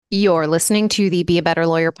You're listening to the Be a Better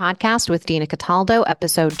Lawyer podcast with Dina Cataldo,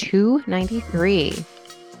 episode 293.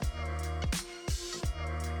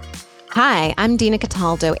 Hi, I'm Dina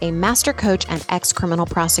Cataldo, a master coach and ex-criminal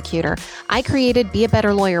prosecutor. I created Be a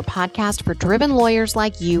Better Lawyer podcast for driven lawyers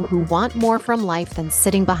like you who want more from life than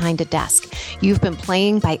sitting behind a desk. You've been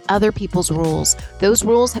playing by other people's rules. Those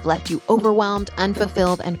rules have left you overwhelmed,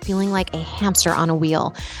 unfulfilled, and feeling like a hamster on a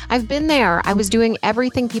wheel. I've been there. I was doing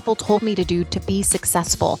everything people told me to do to be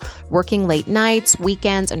successful, working late nights,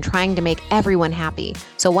 weekends, and trying to make everyone happy.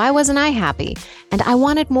 So why wasn't I happy? And I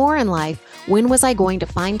wanted more in life. When was I going to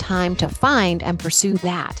find time to find and pursue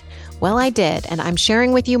that? Well, I did, and I'm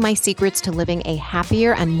sharing with you my secrets to living a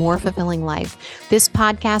happier and more fulfilling life. This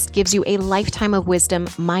podcast gives you a lifetime of wisdom,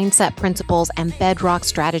 mindset principles, and bedrock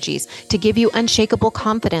strategies to give you unshakable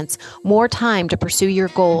confidence, more time to pursue your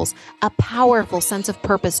goals, a powerful sense of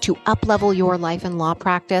purpose to uplevel your life and law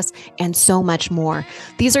practice, and so much more.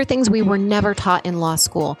 These are things we were never taught in law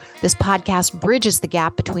school. This podcast bridges the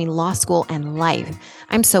gap between law school and life.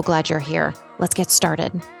 I'm so glad you're here. Let's get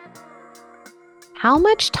started. How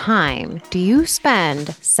much time do you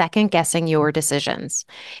spend second guessing your decisions?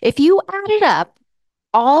 If you added up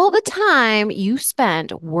all the time you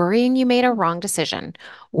spent worrying you made a wrong decision,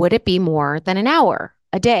 would it be more than an hour,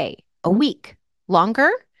 a day, a week,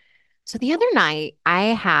 longer? So the other night, I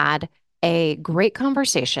had a great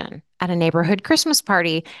conversation at a neighborhood Christmas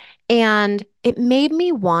party, and it made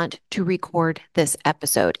me want to record this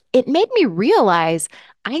episode. It made me realize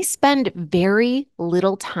I spend very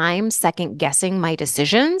little time second guessing my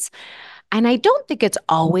decisions, and I don't think it's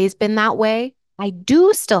always been that way. I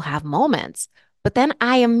do still have moments, but then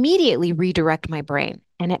I immediately redirect my brain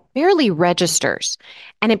and it barely registers.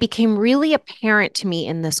 And it became really apparent to me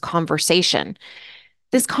in this conversation.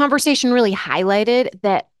 This conversation really highlighted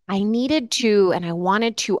that I needed to and I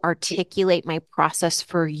wanted to articulate my process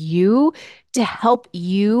for you to help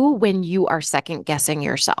you when you are second guessing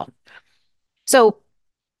yourself. So,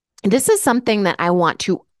 this is something that I want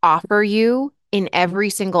to offer you in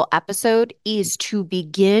every single episode is to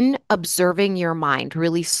begin observing your mind,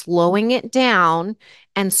 really slowing it down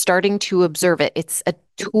and starting to observe it. It's a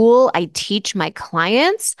tool I teach my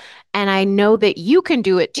clients, and I know that you can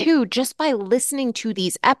do it too just by listening to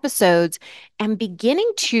these episodes and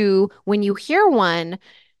beginning to, when you hear one,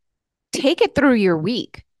 take it through your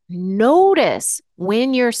week. Notice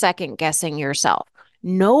when you're second guessing yourself.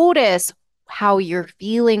 Notice how you're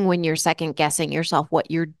feeling when you're second guessing yourself,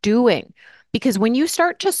 what you're doing. Because when you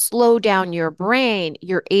start to slow down your brain,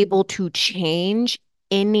 you're able to change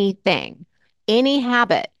anything, any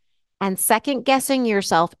habit. And second guessing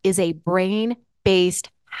yourself is a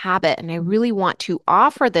brain-based habit. And I really want to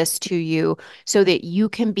offer this to you so that you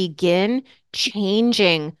can begin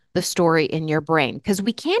changing the story in your brain. Because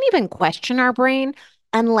we can't even question our brain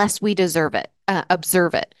unless we observe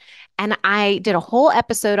it. And I did a whole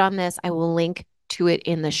episode on this. I will link to it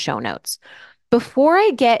in the show notes. Before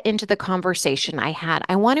I get into the conversation I had,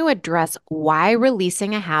 I want to address why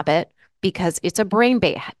releasing a habit, because it's a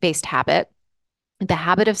brain-based habit, the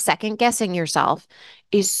habit of second guessing yourself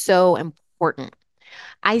is so important.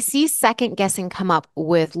 I see second guessing come up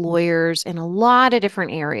with lawyers in a lot of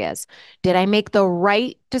different areas. Did I make the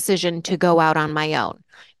right decision to go out on my own?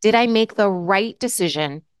 Did I make the right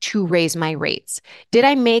decision to raise my rates? Did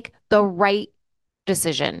I make the right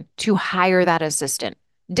decision to hire that assistant?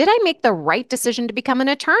 Did I make the right decision to become an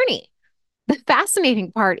attorney? The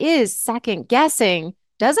fascinating part is second guessing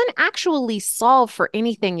doesn't actually solve for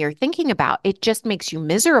anything you're thinking about. It just makes you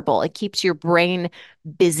miserable. It keeps your brain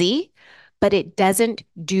busy, but it doesn't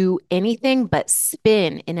do anything but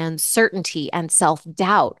spin in uncertainty and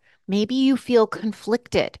self-doubt. Maybe you feel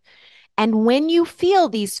conflicted. And when you feel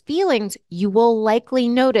these feelings, you will likely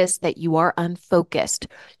notice that you are unfocused,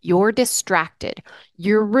 you're distracted,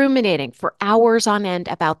 you're ruminating for hours on end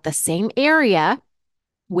about the same area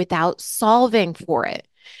without solving for it.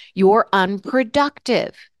 You're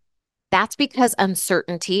unproductive. That's because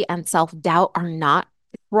uncertainty and self-doubt are not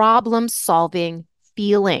problem-solving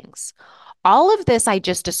feelings. All of this I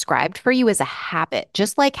just described for you as a habit,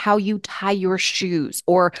 just like how you tie your shoes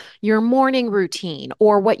or your morning routine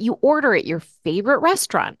or what you order at your favorite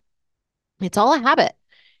restaurant. It's all a habit.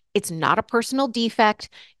 It's not a personal defect.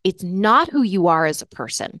 It's not who you are as a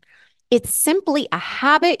person. It's simply a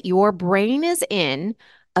habit your brain is in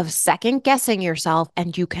of second guessing yourself,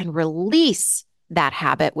 and you can release that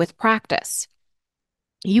habit with practice.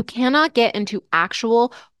 You cannot get into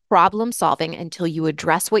actual problem solving until you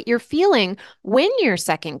address what you're feeling when you're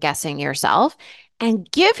second guessing yourself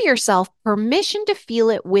and give yourself permission to feel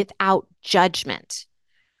it without judgment.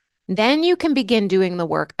 Then you can begin doing the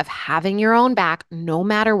work of having your own back no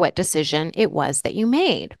matter what decision it was that you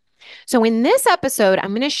made. So, in this episode,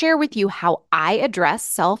 I'm going to share with you how I address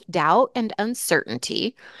self doubt and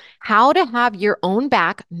uncertainty, how to have your own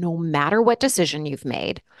back no matter what decision you've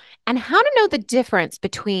made, and how to know the difference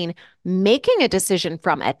between making a decision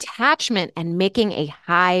from attachment and making a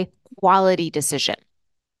high quality decision.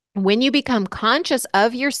 When you become conscious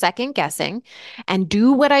of your second guessing and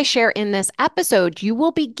do what I share in this episode, you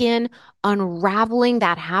will begin unraveling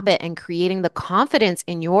that habit and creating the confidence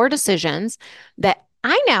in your decisions that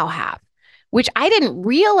I now have, which I didn't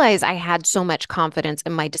realize I had so much confidence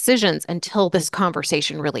in my decisions until this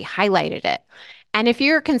conversation really highlighted it. And if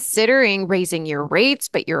you're considering raising your rates,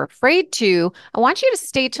 but you're afraid to, I want you to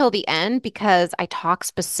stay till the end because I talk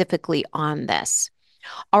specifically on this.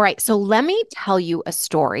 All right, so let me tell you a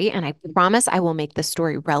story, and I promise I will make this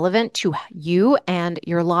story relevant to you and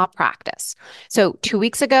your law practice. So, 2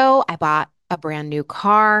 weeks ago, I bought a brand new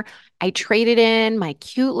car. I traded in my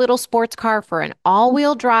cute little sports car for an all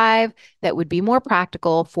wheel drive that would be more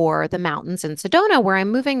practical for the mountains in Sedona, where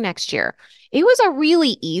I'm moving next year. It was a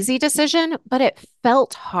really easy decision, but it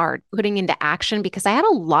felt hard putting into action because I had a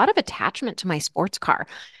lot of attachment to my sports car.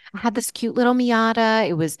 I had this cute little Miata.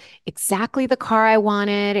 It was exactly the car I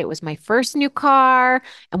wanted. It was my first new car.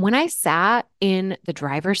 And when I sat in the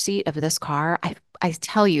driver's seat of this car, I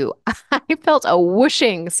tell you, I felt a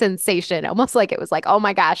whooshing sensation, almost like it was like, oh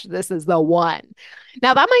my gosh, this is the one.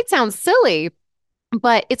 Now, that might sound silly,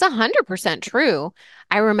 but it's 100% true.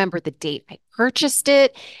 I remember the date I purchased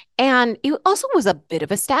it, and it also was a bit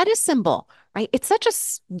of a status symbol, right? It's such a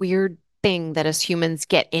weird thing that as humans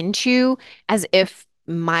get into as if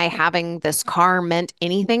my having this car meant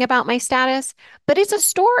anything about my status, but it's a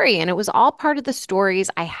story, and it was all part of the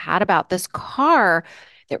stories I had about this car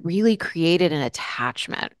that really created an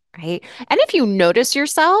attachment. Right. And if you notice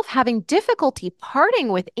yourself having difficulty parting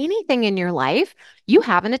with anything in your life, you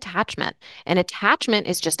have an attachment. An attachment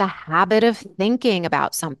is just a habit of thinking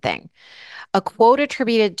about something. A quote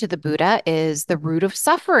attributed to the Buddha is the root of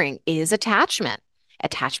suffering is attachment.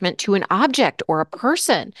 Attachment to an object or a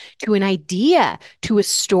person, to an idea, to a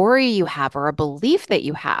story you have or a belief that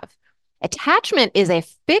you have. Attachment is a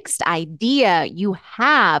fixed idea you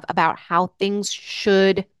have about how things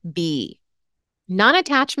should be. Non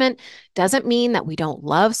attachment doesn't mean that we don't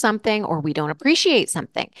love something or we don't appreciate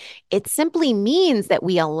something. It simply means that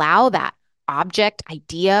we allow that object,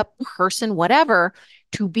 idea, person, whatever,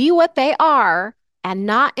 to be what they are and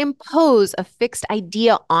not impose a fixed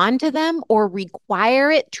idea onto them or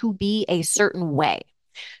require it to be a certain way.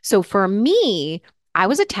 So for me, I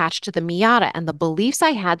was attached to the Miata and the beliefs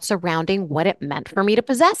I had surrounding what it meant for me to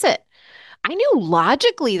possess it. I knew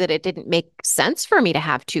logically that it didn't make sense for me to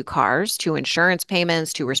have two cars, two insurance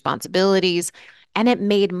payments, two responsibilities. And it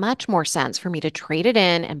made much more sense for me to trade it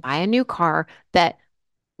in and buy a new car that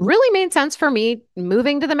really made sense for me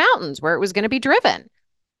moving to the mountains where it was going to be driven.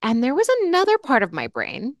 And there was another part of my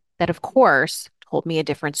brain that, of course, told me a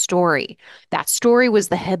different story. That story was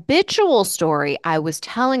the habitual story I was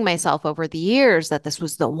telling myself over the years that this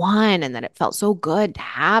was the one and that it felt so good to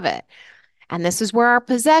have it. And this is where our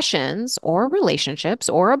possessions or relationships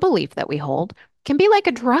or a belief that we hold can be like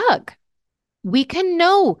a drug. We can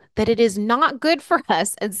know that it is not good for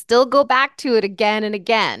us and still go back to it again and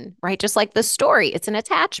again, right? Just like the story, it's an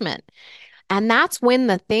attachment. And that's when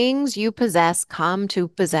the things you possess come to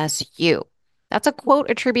possess you. That's a quote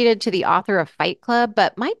attributed to the author of Fight Club,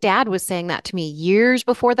 but my dad was saying that to me years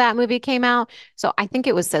before that movie came out. So I think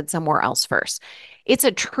it was said somewhere else first. It's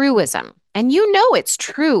a truism, and you know it's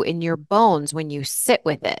true in your bones when you sit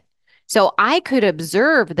with it. So I could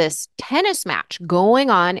observe this tennis match going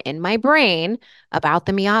on in my brain about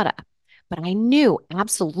the Miata, but I knew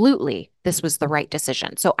absolutely this was the right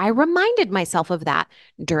decision. So I reminded myself of that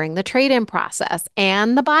during the trade in process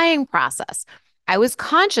and the buying process. I was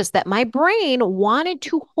conscious that my brain wanted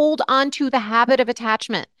to hold on to the habit of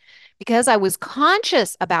attachment. Because I was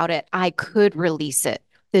conscious about it, I could release it.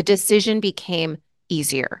 The decision became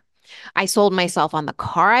easier. I sold myself on the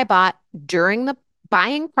car I bought during the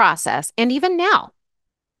buying process. And even now,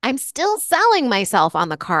 I'm still selling myself on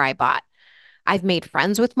the car I bought. I've made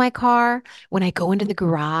friends with my car. When I go into the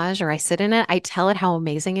garage or I sit in it, I tell it how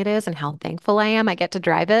amazing it is and how thankful I am I get to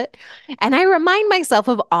drive it. And I remind myself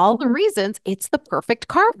of all the reasons it's the perfect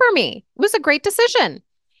car for me. It was a great decision.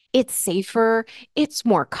 It's safer, it's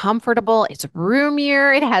more comfortable, it's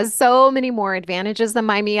roomier, it has so many more advantages than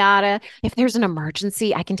my Miata. If there's an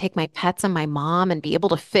emergency, I can take my pets and my mom and be able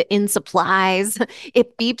to fit in supplies.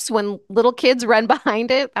 It beeps when little kids run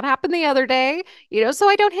behind it. That happened the other day, so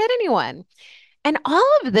I don't hit anyone. And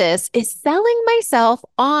all of this is selling myself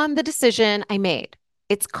on the decision I made.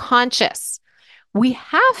 It's conscious. We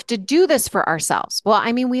have to do this for ourselves. Well,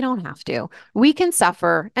 I mean, we don't have to. We can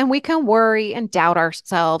suffer and we can worry and doubt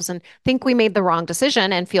ourselves and think we made the wrong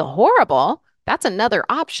decision and feel horrible. That's another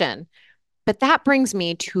option. But that brings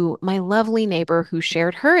me to my lovely neighbor who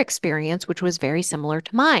shared her experience, which was very similar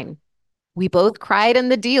to mine. We both cried in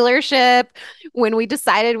the dealership when we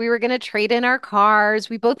decided we were going to trade in our cars.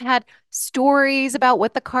 We both had stories about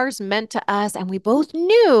what the cars meant to us, and we both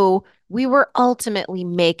knew we were ultimately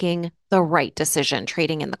making the right decision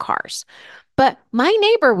trading in the cars. But my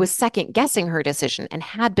neighbor was second guessing her decision and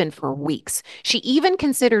had been for weeks. She even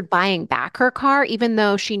considered buying back her car, even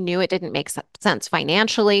though she knew it didn't make sense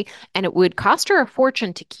financially and it would cost her a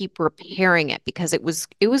fortune to keep repairing it because it was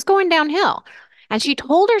going downhill. And she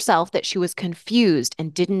told herself that she was confused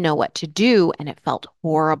and didn't know what to do, and it felt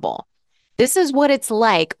horrible. This is what it's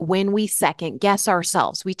like when we second guess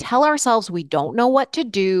ourselves. We tell ourselves we don't know what to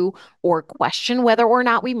do or question whether or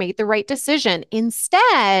not we made the right decision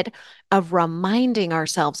instead of reminding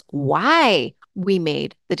ourselves why we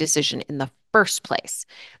made the decision in the first place.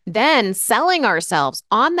 Then selling ourselves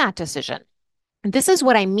on that decision. This is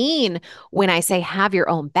what I mean when I say have your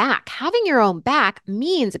own back. Having your own back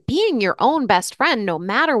means being your own best friend no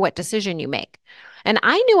matter what decision you make. And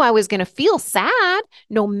I knew I was going to feel sad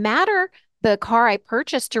no matter the car I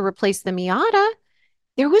purchased to replace the Miata.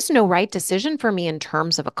 There was no right decision for me in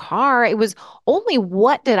terms of a car. It was only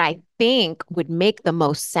what did I think would make the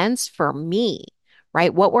most sense for me,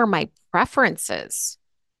 right? What were my preferences?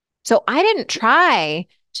 So I didn't try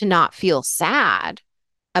to not feel sad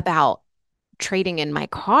about trading in my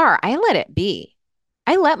car. I let it be.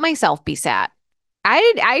 I let myself be sad.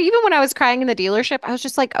 I even when I was crying in the dealership, I was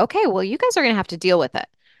just like, okay, well, you guys are going to have to deal with it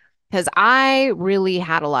because I really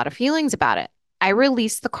had a lot of feelings about it. I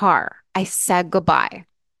released the car. I said goodbye.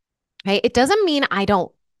 Okay? It doesn't mean I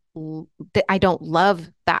don't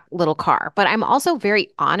love that little car, but I'm also very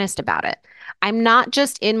honest about it. I'm not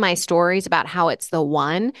just in my stories about how it's the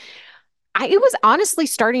one. It was honestly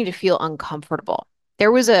starting to feel uncomfortable.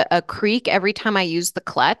 There was a creak every time I used the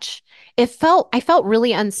clutch. I felt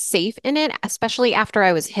really unsafe in it, especially after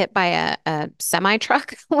I was hit by a semi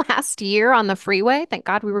truck last year on the freeway. Thank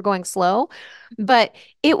God we were going slow. But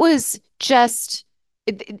it was just,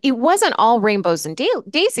 it wasn't all rainbows and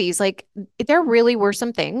daisies. Like there really were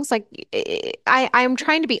some things like I'm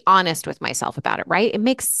trying to be honest with myself about it, right? It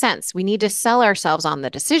makes sense. We need to sell ourselves on the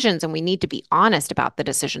decisions and we need to be honest about the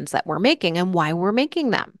decisions that we're making and why we're making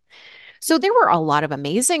them. So there were a lot of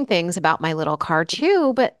amazing things about my little car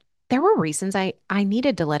too, but there were reasons I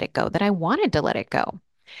needed to let it go, that I wanted to let it go.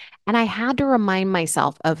 And I had to remind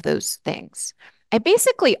myself of those things. I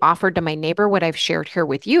basically offered to my neighbor what I've shared here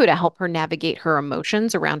with you to help her navigate her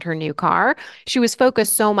emotions around her new car. She was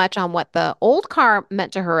focused so much on what the old car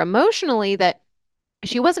meant to her emotionally that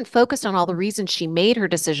she wasn't focused on all the reasons she made her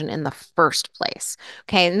decision in the first place.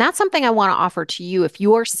 Okay. And that's something I want to offer to you if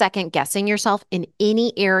you're second guessing yourself in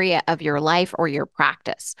any area of your life or your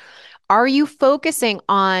practice. Are you focusing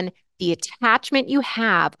on the attachment you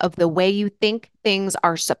have of the way you think things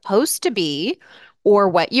are supposed to be, or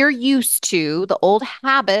what you're used to, the old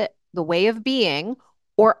habit, the way of being?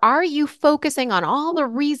 Or are you focusing on all the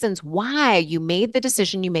reasons why you made the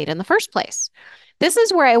decision you made in the first place? This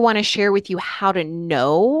is where I want to share with you how to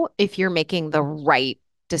know if you're making the right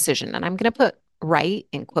decision. And I'm going to put right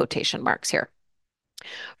in quotation marks here.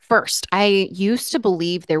 First, I used to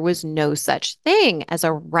believe there was no such thing as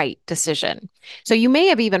a right decision. So you may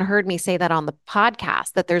have even heard me say that on the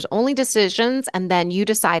podcast that there's only decisions and then you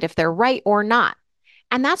decide if they're right or not.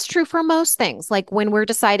 And that's true for most things, like when we're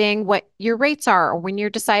deciding what your rates are, or when you're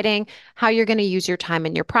deciding how you're going to use your time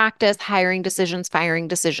in your practice, hiring decisions, firing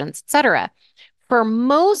decisions, etc. For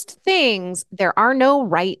most things, there are no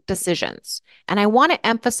right decisions. And I want to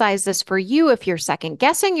emphasize this for you if you're second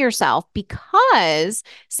guessing yourself, because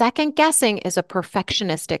second guessing is a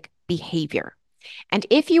perfectionistic behavior. And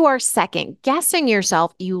if you are second guessing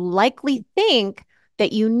yourself, you likely think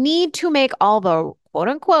that you need to make all the quote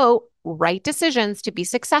unquote right decisions to be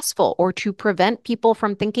successful or to prevent people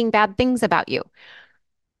from thinking bad things about you.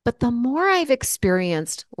 But the more I've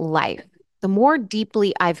experienced life, the more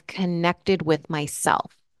deeply I've connected with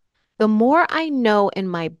myself, the more I know in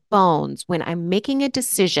my bones when I'm making a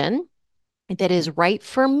decision that is right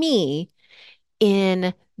for me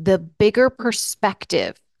in the bigger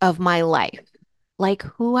perspective of my life, like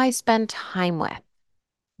who I spend time with,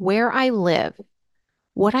 where I live,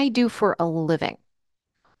 what I do for a living,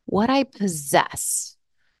 what I possess.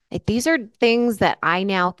 Like, these are things that I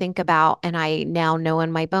now think about and I now know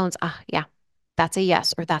in my bones, yeah, that's a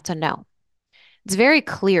yes or that's a no. It's very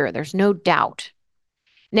clear. There's no doubt.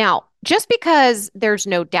 Now, just because there's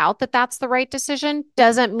no doubt that that's the right decision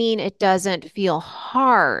doesn't mean it doesn't feel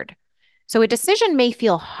hard. So, a decision may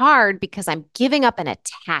feel hard because I'm giving up an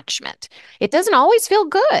attachment. It doesn't always feel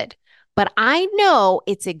good, but I know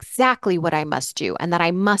it's exactly what I must do and that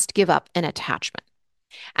I must give up an attachment.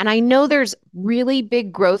 And I know there's really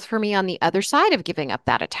big growth for me on the other side of giving up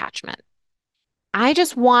that attachment. I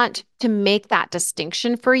just want to make that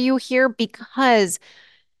distinction for you here because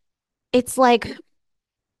it's like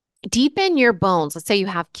deep in your bones, let's say you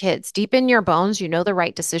have kids, deep in your bones, you know the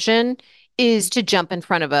right decision is to jump in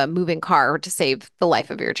front of a moving car to save the life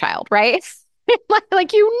of your child, right?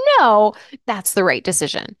 Like you know that's the right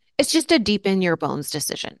decision. It's just a deep in your bones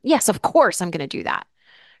decision. Yes, of course I'm going to do that.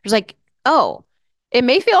 It's like, oh, it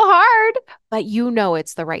may feel hard, but you know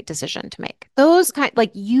it's the right decision to make. Those kind,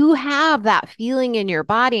 like you have that feeling in your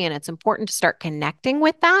body, and it's important to start connecting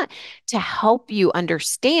with that to help you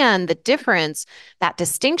understand the difference, that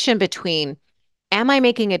distinction between am I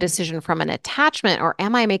making a decision from an attachment or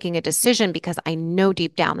am I making a decision because I know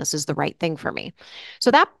deep down this is the right thing for me?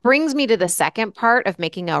 So that brings me to the second part of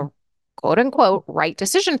making a quote unquote right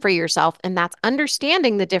decision for yourself. And that's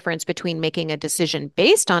understanding the difference between making a decision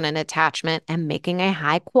based on an attachment and making a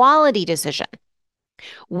high quality decision.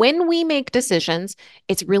 When we make decisions,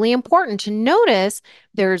 it's really important to notice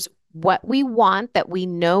there's what we want that we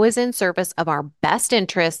know is in service of our best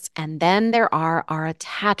interests, and then there are our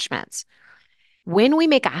attachments. When we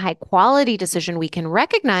make a high quality decision, we can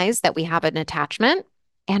recognize that we have an attachment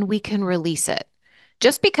and we can release it.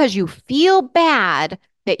 Just because you feel bad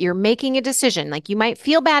that you're making a decision, like you might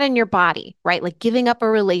feel bad in your body, right? Like giving up a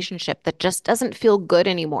relationship that just doesn't feel good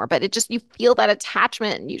anymore, but it just, you feel that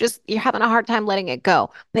attachment and you're having a hard time letting it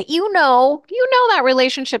go. But you know that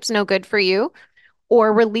relationship's no good for you,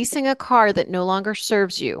 or releasing a car that no longer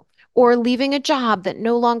serves you, or leaving a job that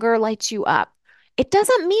no longer lights you up. It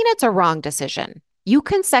doesn't mean it's a wrong decision. You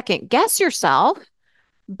can second guess yourself,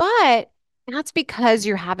 but that's because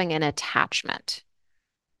you're having an attachment,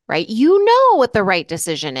 right? You know what the right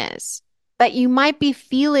decision is, but you might be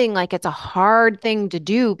feeling like it's a hard thing to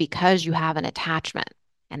do because you have an attachment.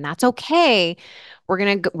 And that's okay. We're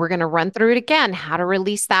going to run through it again, how to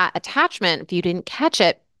release that attachment if you didn't catch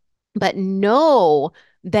it, but know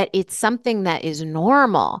that it's something that is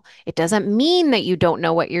normal. It doesn't mean that you don't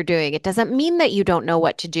know what you're doing. It doesn't mean that you don't know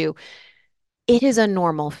what to do. It is a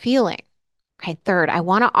normal feeling. Okay, third, I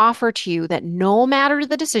want to offer to you that no matter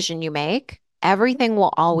the decision you make, everything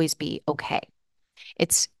will always be okay.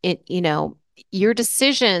 Your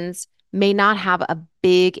decisions may not have a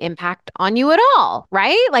big impact on you at all,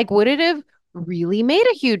 right? Like, would it have really made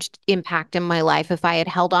a huge impact in my life if I had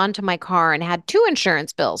held on to my car and had two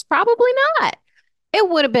insurance bills? Probably not. It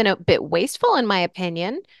would have been a bit wasteful, in my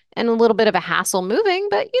opinion, and a little bit of a hassle moving,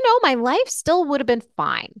 but my life still would have been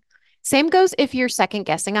fine. Same goes if you're second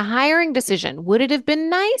guessing a hiring decision. Would it have been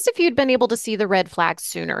nice if you'd been able to see the red flags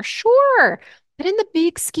sooner? Sure. But in the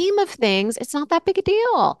big scheme of things, it's not that big a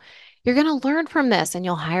deal. You're going to learn from this and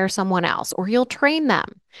you'll hire someone else or you'll train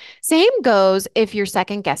them. Same goes if you're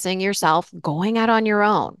second guessing yourself going out on your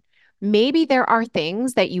own. Maybe there are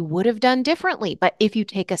things that you would have done differently, but if you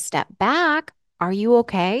take a step back, are you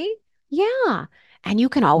okay? Yeah. And you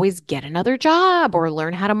can always get another job or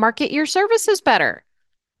learn how to market your services better.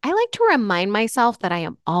 I like to remind myself that I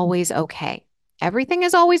am always okay. Everything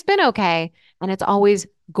has always been okay, and it's always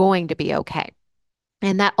going to be okay.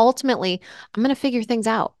 And that ultimately, I'm going to figure things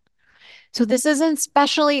out. So this is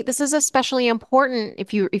especially important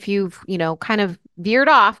if you've kind of veered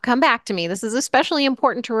off, come back to me. This is especially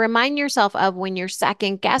important to remind yourself of when you're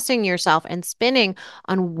second guessing yourself and spinning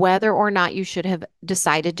on whether or not you should have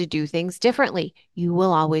decided to do things differently. You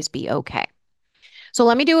will always be okay. So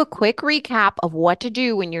let me do a quick recap of what to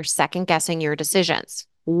do when you're second guessing your decisions.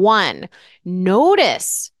 One,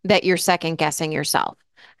 notice that you're second guessing yourself.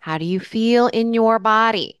 How do you feel in your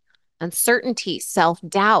body? Uncertainty,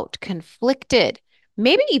 self-doubt, conflicted,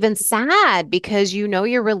 maybe even sad because you know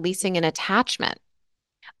you're releasing an attachment.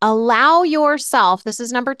 Allow yourself, this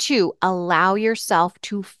is number two, allow yourself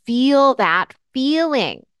to feel that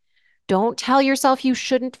feeling. Don't tell yourself you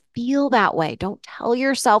shouldn't feel that way. Don't tell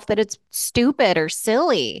yourself that it's stupid or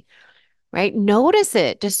silly, right? Notice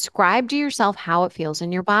it. Describe to yourself how it feels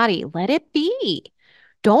in your body. Let it be.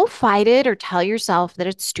 Don't fight it or tell yourself that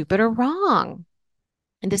it's stupid or wrong.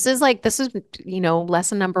 And this is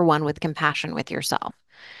lesson number one with compassion with yourself.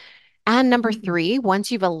 And number three,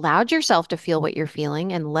 once you've allowed yourself to feel what you're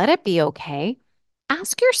feeling and let it be okay,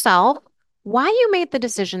 ask yourself why you made the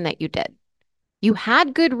decision that you did. You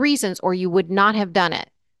had good reasons or you would not have done it.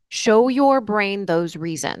 Show your brain those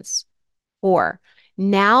reasons. 4,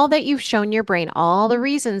 now that you've shown your brain all the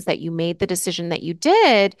reasons that you made the decision that you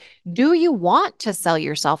did, do you want to sell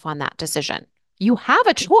yourself on that decision? You have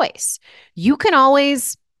a choice. You can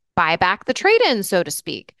always buy back the trade-in, so to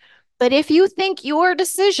speak. But if you think your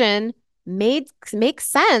decision makes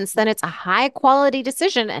sense, then it's a high quality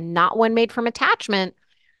decision and not one made from attachment.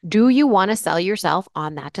 Do you want to sell yourself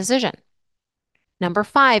on that decision? Number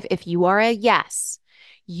 5, if you are a yes,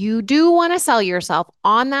 you do want to sell yourself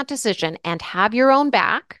on that decision and have your own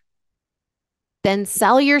back, then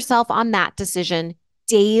sell yourself on that decision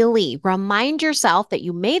daily. Remind yourself that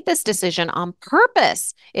you made this decision on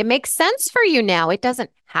purpose. It makes sense for you now. It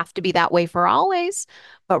doesn't have to be that way for always,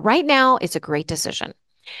 but right now it's a great decision.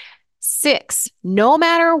 6, no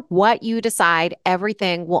matter what you decide,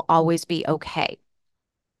 everything will always be okay.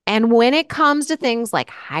 And when it comes to things like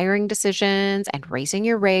hiring decisions and raising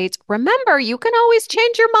your rates, remember, you can always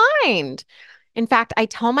change your mind. In fact, I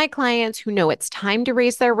tell my clients who know it's time to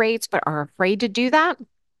raise their rates but are afraid to do that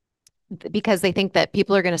because they think that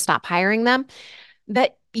people are going to stop hiring them,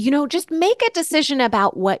 that, just make a decision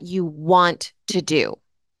about what you want to do.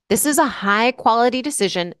 This is a high quality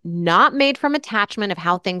decision, not made from attachment of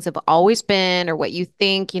how things have always been or what you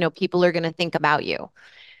think, people are going to think about you.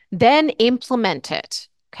 Then implement it.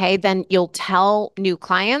 Okay. Then you'll tell new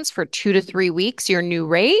clients for 2 to 3 weeks your new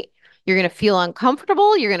rate. You're going to feel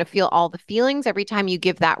uncomfortable. You're going to feel all the feelings every time you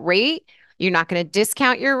give that rate. You're not going to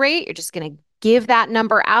discount your rate. You're just going to give that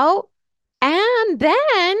number out. And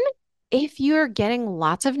then if you're getting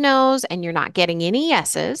lots of no's and you're not getting any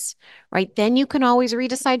yeses, right, then you can always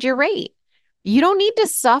redecide your rate. You don't need to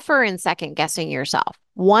suffer in second guessing yourself.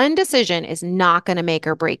 One decision is not going to make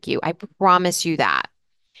or break you. I promise you that.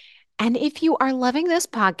 And if you are loving this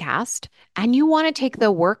podcast and you want to take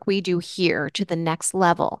the work we do here to the next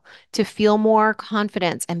level to feel more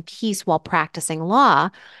confidence and peace while practicing law,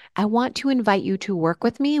 I want to invite you to work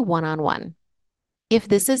with me one-on-one. If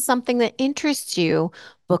this is something that interests you,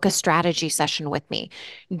 book a strategy session with me.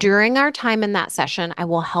 During our time in that session, I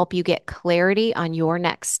will help you get clarity on your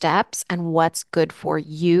next steps and what's good for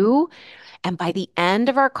you. And by the end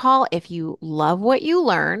of our call, if you love what you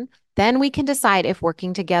learn, then we can decide if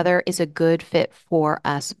working together is a good fit for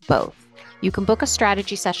us both. You can book a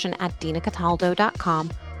strategy session at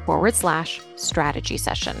dinacataldo.com/strategy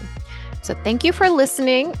session. So thank you for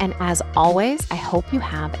listening. And as always, I hope you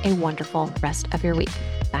have a wonderful rest of your week.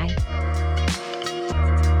 Bye.